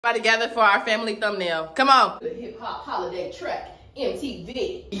About together for our family thumbnail. Come on. The hip hop holiday track,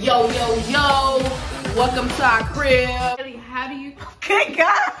 MTV. Yo, yo, yo. Welcome to our crib. How do you? Good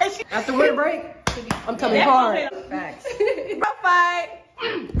gosh. After winter break, I'm coming hard. Facts. Bye-bye.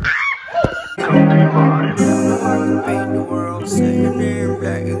 Okay,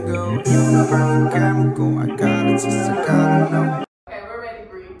 we're ready,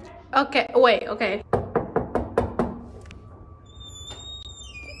 Bree. Okay, wait, okay.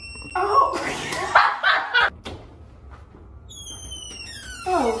 Oh.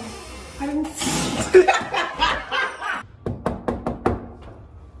 Oh, I didn't see.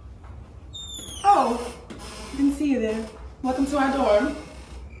 Oh, didn't see you there. Welcome to our dorm.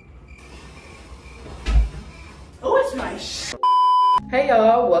 Oh, it's nice. Hey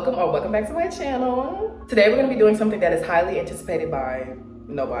y'all, welcome back to my channel. Today we're gonna be doing something that is highly anticipated by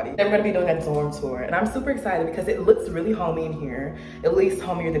nobody. Today we're gonna be doing a dorm tour, and I'm super excited because it looks really homey in here, at least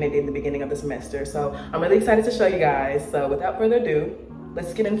homier than it did in the beginning of the semester. So I'm really excited to show you guys. So without further ado,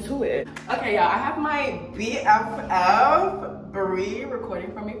 let's get into it. Okay, y'all, I have my BFF, Bree,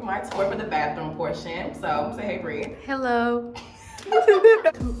 recording for me for my tour for the bathroom portion. So say hey, Bree. Hello. Come,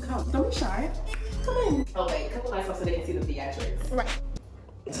 don't be shy. Come in. Oh wait, a couple lights off so they can see the theatrics. Right.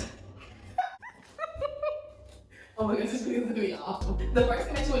 Oh my goodness, this video is gonna be awful. The first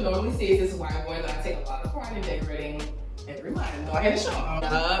thing that you would normally see is this whiteboard that I take a lot of pride in decorating every month. Go ahead and show them.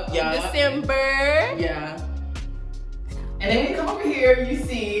 Yeah. December. Yeah. And then when you come over here, you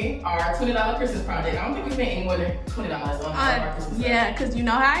see our $20 Christmas project. I don't think we spent any more than $20 on our Christmas yeah, because you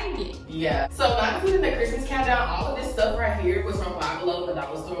know how I get. Yeah. So not including the Christmas countdown, all of this stuff right here was from Five Below the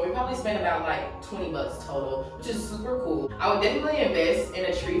dollar store. We probably spent about like 20 bucks total, which is super cool. I would definitely invest in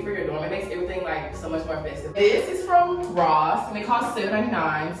a tree for your dorm. It makes everything like so much more festive. This is from Ross and it costs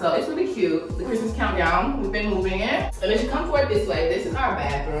 $7.99. So it's really cute. The Christmas countdown, we've been moving it. And as you come forward this way, this is our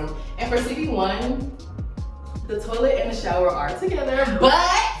bathroom. And for CB1, the toilet and the shower are together, but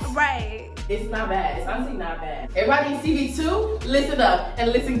it's not bad. It's honestly not bad. Everybody in CB2, listen up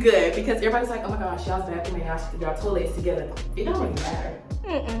and listen good, because everybody's like, oh my gosh, y'all's bathroom and y'all toilet is together. It don't really matter.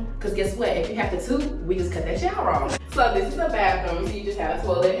 Because guess what? If you have to two, we just cut that shower off. So this is a bathroom, so you just have a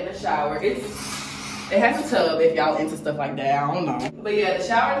toilet and a shower. It has a tub if y'all into stuff like that, I don't know. But yeah, the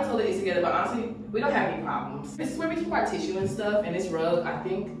shower and the toilet is together, but honestly, we don't have any problems. This is where we keep our tissue and stuff, and this rug, I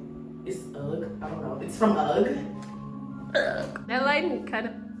think, it's UGG. I don't know. It's from UGG. Ugh. That lighting kind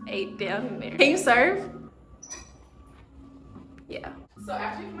of ate down in there. Can you serve? Yeah. So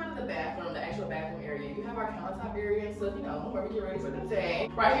after you come out of the bathroom, the actual bathroom area, you have our countertop area and stuff, you know, where we get ready for the day.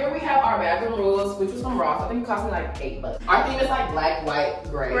 Right here we have our bathroom rules, which was from Ross. I think it cost me like $8. Our theme is like black, white,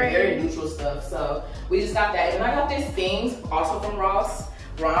 gray, very neutral stuff. So we just got that. And I got this thing also from Ross.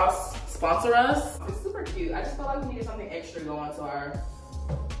 Ross sponsor us. It's super cute. I just felt like we needed something extra going to our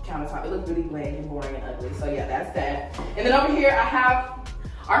countertop. It looked really bland and boring and ugly. So yeah, that's that. And then over here I have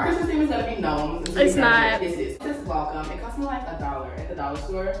our Christmas theme is gonna be gnomes. It's not. This is welcome. It cost me like $1 at the dollar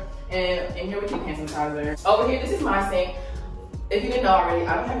store. And in here we keep hand sanitizer. Over here, this is my sink. If you didn't know already,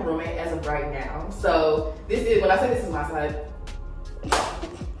 I don't have a roommate as of right now. So this is, when I say this is my side,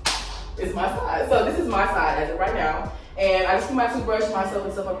 it's my side. So this is my side as of right now. And I just keep my toothbrush, myself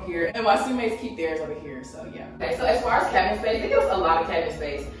and stuff up here. And my studmates keep theirs over here, so yeah. Okay, so as far as cabinet space, they give us a lot of cabinet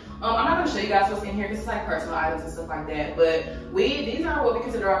space. I'm not gonna show you guys what's in here. This is like personal items and stuff like that. But these are what we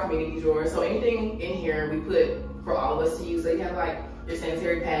consider our community drawers. So anything in here we put for all of us to use. So you have like your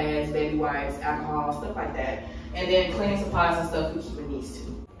sanitary pads, baby wipes, alcohol, stuff like that. And then cleaning supplies and stuff we keep in these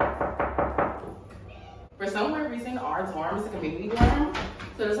too. For some weird reason, our dorm is a community dorm.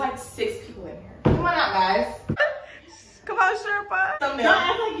 So there's like 6 people in here. Come on out, guys. Come on, Sherpa. Thumbnail. Don't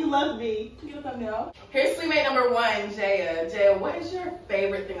act like you love me. Get a thumbnail. Here's sweetmate number 1, Jaya. Jaya, what is your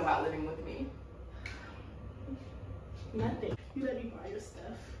favorite thing about living with me? Nothing. You let me buy your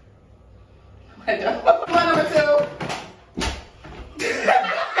stuff. I don't. Come on, number 2.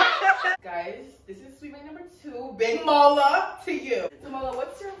 Guys, this is sweetmate number 2, Big Mola, to you. So Mola,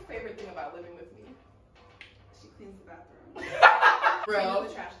 what's your favorite thing about living with me? She cleans the bathroom. Bro.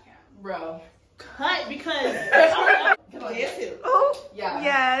 The trash can. Bro. Cut because. Come on, yes, too. Oh, yeah.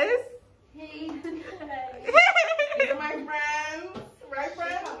 Yes. Hey. These are my friends. Right,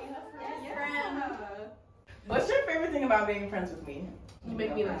 friends? Yeah. What's your favorite thing about being friends with me? You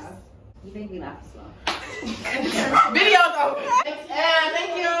make me laugh. You make me laugh as well. Video's over. And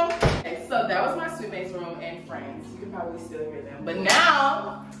thank you. Okay, so that was my sweetmate's room and friends. You can probably still hear them. But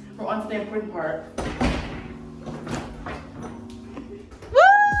now, we're on to the important part.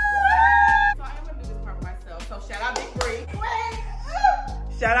 Shout out Big Bree.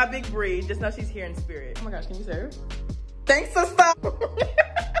 Shout out Big Bree. Just know she's here in spirit. Oh my gosh, can you serve? Thanks, sister.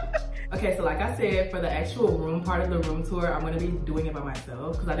 Okay, so like I said, for the actual room part of the room tour, I'm gonna be doing it by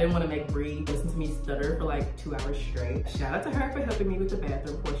myself because I didn't want to make Bree listen to me stutter for like 2 hours straight. Shout out to her for helping me with the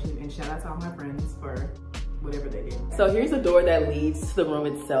bathroom portion, and shout out to all my friends for whatever they did. So here's the door that leads to the room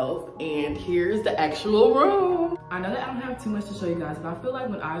itself, and here's the actual room. I know that I don't have too much to show you guys, but I feel like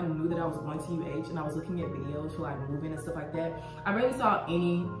when I knew that I was going to UH and I was looking at videos for like moving and stuff like that, I barely saw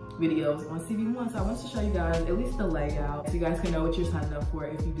any videos on CV1, so I wanted to show you guys at least the layout so you guys can know what you're signing up for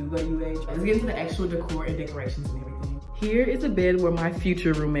if you do go to UH. Let's get into the actual decor and decorations and everything. Here is a bed where my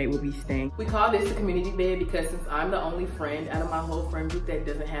future roommate will be staying. We call this a community bed because since I'm the only friend out of my whole friend group that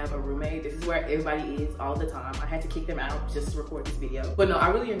doesn't have a roommate, this is where everybody is all the time. I had to kick them out just to record this video. But no, I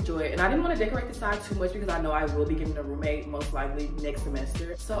really enjoy it. And I didn't want to decorate the side too much because I know I will be getting a roommate most likely next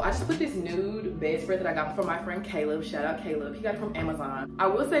semester. So I just put this nude bedspread that I got from my friend Caleb. Shout out Caleb. He got it from Amazon. I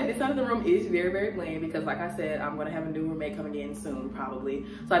will say this side of the room is very, very bland because like I said, I'm going to have a new roommate coming in soon probably.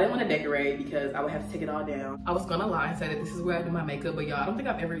 So I didn't want to decorate because I would have to take it all down. I was going to lie and say that this is where I do my makeup, but y'all, I don't think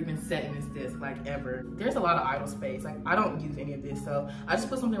I've ever even sat in this desk, like ever. There's a lot of idle space. Like I don't use any of this, so I just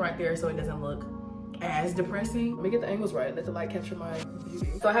put something right there so it doesn't look as depressing. Let me get the angles right, let the light capture my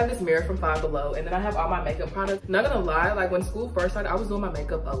beauty. So I have this mirror from Five Below, and then I have all my makeup products. Not gonna lie, like when school first started, I was doing my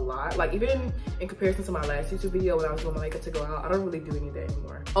makeup a lot. Like even in comparison to my last YouTube video when I was doing my makeup to go out, I don't really do any of that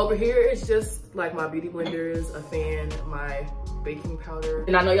anymore. Over here, it's just like my beauty blenders, a fan, my baking powder.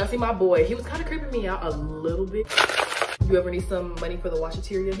 And I know y'all see my boy, he was kind of creeping me out a little bit. If you ever need some money for the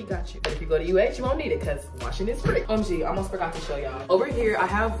washateria, he got you. But if you go to UH, you won't need it because washing is free. OMG, I almost forgot to show y'all. Over here, I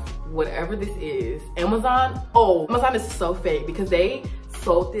have whatever this is. Amazon. Oh, Amazon is so fake because they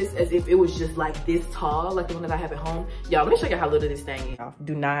sold this as if it was just like this tall, like the one that I have at home. Y'all, let me show you how little this thing is.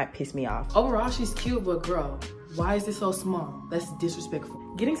 Do not piss me off. Overall, she's cute, but girl, why is this so small? That's disrespectful.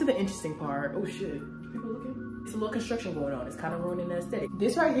 Getting to the interesting part. Oh shit, people looking? It's a little construction going on. It's kind of ruining the aesthetic.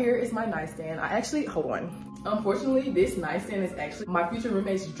 This right here is my nightstand. I actually, hold on. Unfortunately, this nightstand is actually my future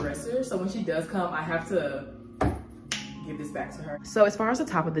roommate's dresser. So when she does come, I have to give this back to her. So as far as the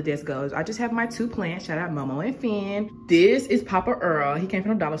top of the desk goes, I just have my 2 plants. Shout out Momo and Finn. This is Papa Earl. He came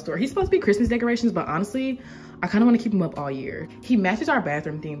from the dollar store. He's supposed to be Christmas decorations, but honestly, I kind of want to keep him up all year. He matches our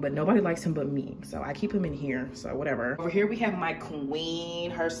bathroom theme, but nobody likes him but me. So I keep him in here, so whatever. Over here we have my queen,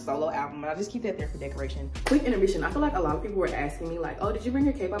 her solo album. I just keep that there for decoration. Quick intermission. I feel like a lot of people were asking me like, oh, did you bring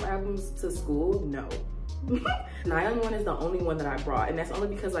your K-pop albums to school? No. Nayeon one is the only one that I brought, and that's only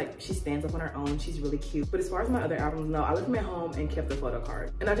because like she stands up on her own. She's really cute. But as far as my other albums, no, I left them at home and kept the photo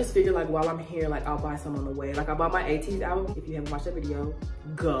card. And I just figured like while I'm here, like I'll buy some on the way. Like I bought my ATEEZ album. If you haven't watched that video,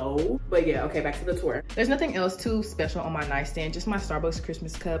 go. But yeah, okay, back to the tour. There's nothing else too special on my nightstand, just my Starbucks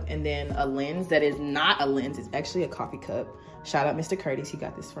Christmas cup and then a lens that is not a lens, it's actually a coffee cup. Shout out Mr. Curtis, he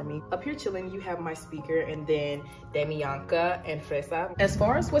got this for me. Up here chilling, you have my speaker and then Demianka and Fresa. As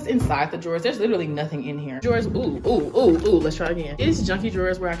far as what's inside the drawers, there's literally nothing in here. Drawers, ooh, let's try again. It's junky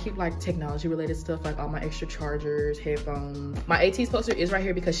drawers where I keep like technology related stuff, like all my extra chargers, headphones. My ATEEZ poster is right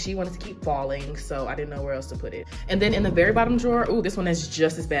here because she wanted to keep falling, so I didn't know where else to put it. And then in the very bottom drawer, ooh, this one is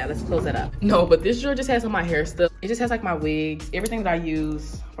just as bad. Let's close that up. No, but this drawer just has all my hair stuff. It just has like my wigs, everything that I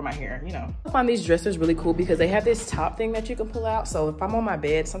use for my hair, you know. I find these dressers really cool because they have this top thing that you can pull out. So if I'm on my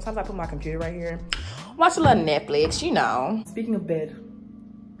bed, sometimes I put my computer right here, watch a little Netflix, you know. Speaking of bed,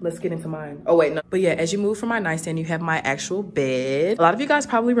 let's get into mine. Oh wait, no. But yeah, as you move from my nightstand, you have my actual bed. A lot of you guys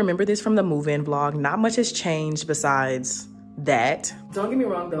probably remember this from the move-in vlog. Not much has changed besides that. Don't get me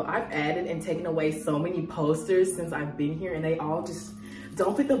wrong though, I've added and taken away so many posters since I've been here and they all just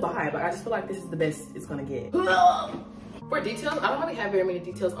don't fit the vibe. I just feel like this is the best it's gonna get. For details, I don't really have very many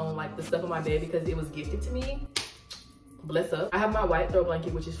details on like the stuff on my bed because it was gifted to me. Bless up. I have my white throw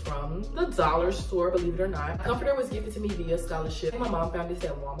blanket, which is from the dollar store, believe it or not. My comforter was gifted to me via scholarship. My mom found this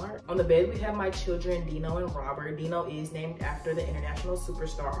at Walmart. On the bed, we have my children, Dino and Robert. Dino is named after the international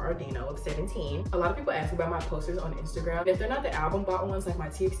superstar Dino of 17. A lot of people ask about my posters on Instagram. And if they're not the album bought ones, like my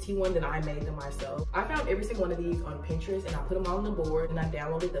TXT one, then I made them myself. I found every single one of these on Pinterest and I put them on the board and I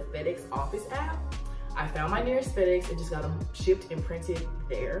downloaded the FedEx Office app. I found my nearest FedEx and just got them shipped and printed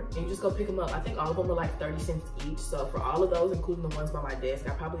there. And you just go pick them up. I think all of them were like 30 cents each. So for all of those, including the ones by my desk,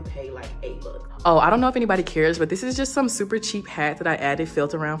 I probably paid like $8. Oh, I don't know if anybody cares, but this is just some super cheap hat that I added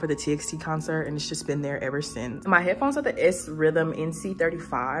felt around for the TXT concert and it's just been there ever since. My headphones are the S Rhythm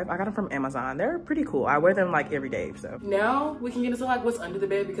NC35. I got them from Amazon. They're pretty cool. I wear them like every day, so. Now we can get into like what's under the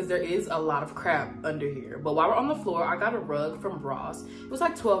bed because there is a lot of crap under here. But while we're on the floor, I got a rug from Ross. It was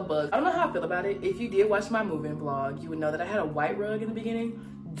like 12 bucks. I don't know how I feel about it. If you did watch my move-in vlog, you would know that I had a white rug in the beginning.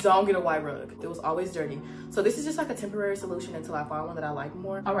 Don't get a white rug. It was always dirty. So this is just like a temporary solution until I find one that I like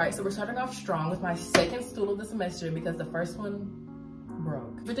more. All right, so we're starting off strong with my second stool of the semester because the first one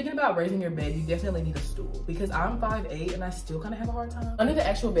broke. If you're thinking about raising your bed, you definitely need a stool because I'm 5'8" and I still kind of have a hard time. Under the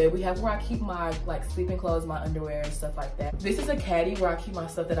actual bed, we have where I keep my like sleeping clothes, my underwear and stuff like that. This is a caddy where I keep my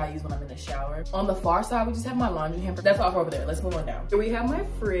stuff that I use when I'm in the shower. On the far side, we just have my laundry hamper. That's all for over there. Let's move on down. Here we have my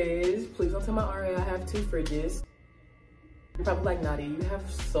fridge. Please don't tell my RA I have 2 fridges. You're probably like, Nadia, you have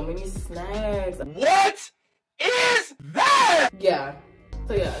so many snacks. What is that? Yeah.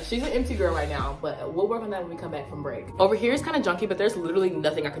 So yeah, she's an empty girl right now, but we'll work on that when we come back from break. Over here is kind of junky, but there's literally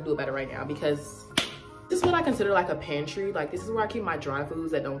nothing I can do about it right now because this is what I consider like a pantry. Like this is where I keep my dry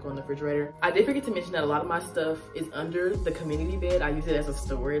foods that don't go in the refrigerator. I did forget to mention that a lot of my stuff is under the community bed. I use it as a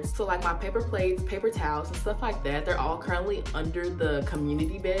storage. So like my paper plates, paper towels and stuff like that, they're all currently under the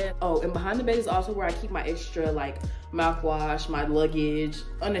community bed. Oh, and behind the bed is also where I keep my extra like mouthwash, my luggage,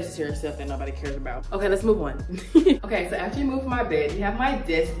 unnecessary stuff that nobody cares about. Okay, let's move on. Okay, so after you move my bed, you have my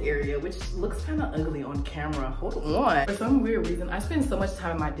desk area, which looks kind of ugly on camera. Hold on. For some weird reason, I spend so much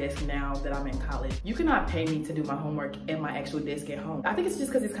time at my desk now that I'm in college. You cannot pay me to do my homework at my actual desk at home. I think it's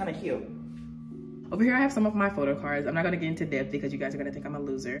just because it's kind of cute. Over here, I have some of my photo cards. I'm not gonna get into depth because you guys are gonna think I'm a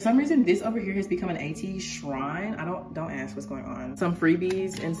loser. For some reason, this over here has become an AT shrine. Don't ask what's going on. Some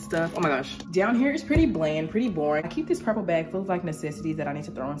freebies and stuff. Oh my gosh. Down here is pretty bland, pretty boring. I keep this purple bag full of like necessities that I need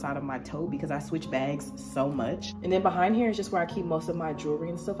to throw inside of my tote because I switch bags so much. And then behind here is just where I keep most of my jewelry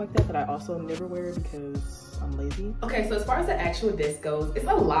and stuff like that I also never wear because I'm lazy. Okay, so as far as the actual desk goes, it's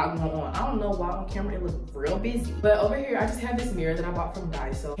a lot going on. I don't know why on camera it looks real busy. But over here, I just have this mirror that I bought from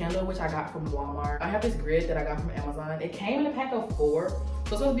Daiso. Candle, which I got from Walmart. I have this grid that I got from Amazon. It came in a pack of 4. So it's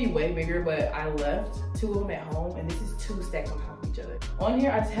supposed to be way bigger, but I left 2 of them at home and this is 2 stacked on top of each other. On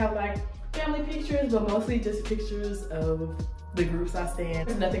here, I just have like family pictures, but mostly just pictures of the groups I stay in.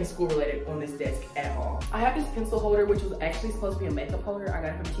 There's nothing school related on this desk at all. I have this pencil holder, which was actually supposed to be a makeup holder. I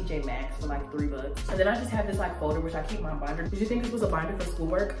got it from TJ Maxx for like $3. And then I just have this like folder, which I keep my binder. Did you think this was a binder for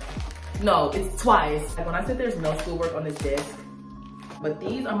schoolwork? No, it's twice. Like when I said there's no schoolwork on this desk, but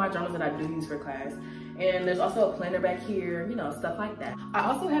these are my journals that I do use for class. And there's also a planner back here, you know, stuff like that. I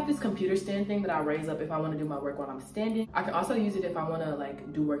also have this computer stand thing that I raise up if I want to do my work while I'm standing. I can also use it if I want to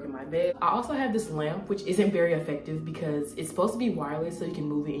like do work in my bed. I also have this lamp, which isn't very effective because it's supposed to be wireless so you can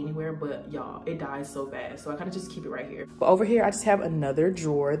move it anywhere, but y'all, it dies so fast. So I kind of just keep it right here. But over here, I just have another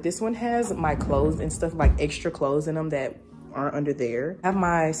drawer. This one has my clothes and stuff, like extra clothes in them that aren't under there. I have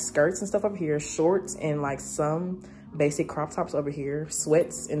my skirts and stuff over here, shorts and like some basic crop tops over here,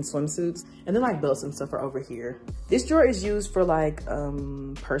 sweats and swimsuits, and then like belts and stuff are over here. This drawer is used for like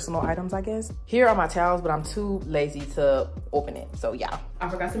personal items, I guess. Here are my towels, but I'm too lazy to open it, so yeah. I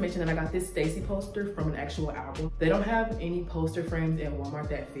forgot to mention that I got this Stacy poster from an actual album. They don't have any poster frames at Walmart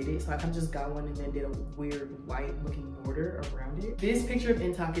that fit it, so I kind of just got one and then did a weird white looking border around it. This picture of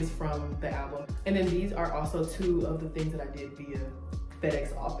Intalk is from the album, and then these are also 2 of the things that I did via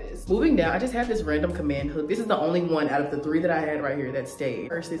FedEx office. Moving down, I just have this random command hook. This is the only one out of the 3 that I had right here that stayed.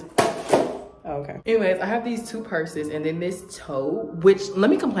 Purses. Oh, okay. Anyways, I have these 2 purses and then this tote, which,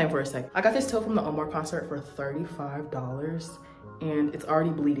 let me complain for a second. I got this tote from the Omar concert for $35 and it's already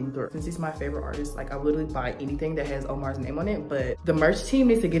bleeding through. Since he's my favorite artist, like I literally buy anything that has Omar's name on it, but the merch team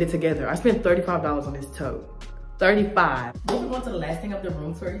needs to get it together. I spent $35 on this tote. 35. Moving on to the last thing of the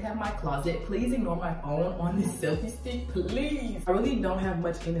room, so you have my closet. Please ignore my phone on this selfie stick, please. I really don't have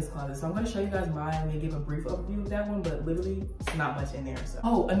much in this closet, so I'm gonna show you guys mine and then give a brief overview of that one, but literally it's not much in there. So.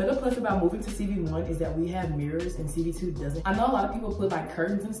 Oh, another plus about moving to CV1 is that we have mirrors and CV2 doesn't. I know a lot of people put like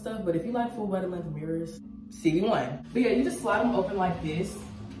curtains and stuff, but if you like full body length mirrors, CV1. But yeah, you just slide them open like this,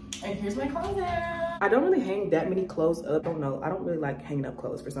 and here's my closet. I don't really hang that many clothes up. I don't know. I don't really like hanging up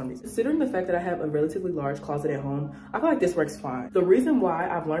clothes for some reason. Considering the fact that I have a relatively large closet at home, I feel like this works fine. The reason why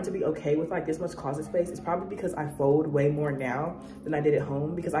I've learned to be okay with like this much closet space is probably because I fold way more now than I did at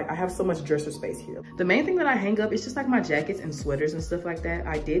home because I have so much dresser space here. The main thing that I hang up is just like my jackets and sweaters and stuff like that.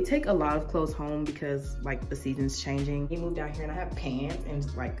 I did take a lot of clothes home because like the season's changing. We moved down here and I have pants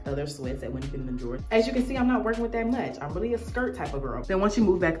and like other sweats that wouldn't fit in the drawer. As you can see, I'm not working with that much. I'm really a skirt type of girl. Then once you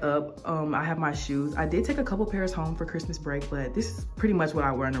move back up, I have my shoes. I did take a couple pairs home for Christmas break, but this is pretty much what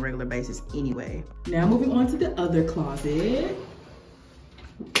I wear on a regular basis anyway. Now moving on to the other closet.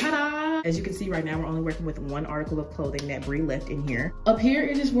 Ta-da! As you can see right now, we're only working with 1 article of clothing that Brie left in here. Up here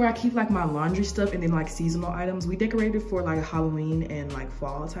is just where I keep like my laundry stuff and then like seasonal items. We decorated for like Halloween and like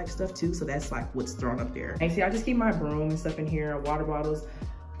fall type stuff too, so that's like what's thrown up there. And see, I just keep my broom and stuff in here, water bottles.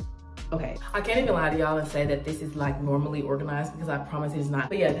 Okay, I can't even lie to y'all and say that this is like normally organized because I promise it's not.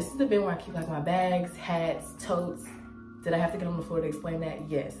 But yeah, this is the bin where I keep like my bags, hats, totes. Did I have to get on the floor to explain that?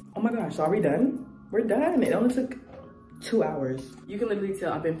 Yes. Oh my gosh, are we done? We're done. It only took 2 hours. You can literally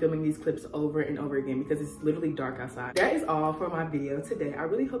tell I've been filming these clips over and over again because it's literally dark outside. That is all for my video today. I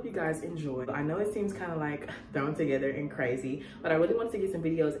really hope you guys enjoyed. I know it seems kind of like thrown together and crazy, but I really wanted to get some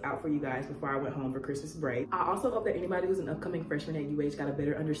videos out for you guys before I went home for Christmas break. I also hope that anybody who's an upcoming freshman at UH got a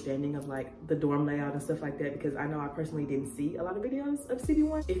better understanding of like the dorm layout and stuff like that, because I know I personally didn't see a lot of videos of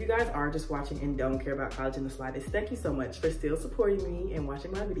CB1. If you guys are just watching and don't care about college in the slightest, thank you so much for still supporting me and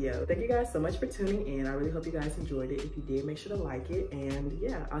watching my video. Thank you guys so much for tuning in. I really hope you guys enjoyed it. If you did, make sure to like it, and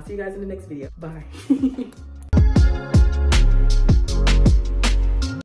yeah, I'll see you guys in the next video. Bye.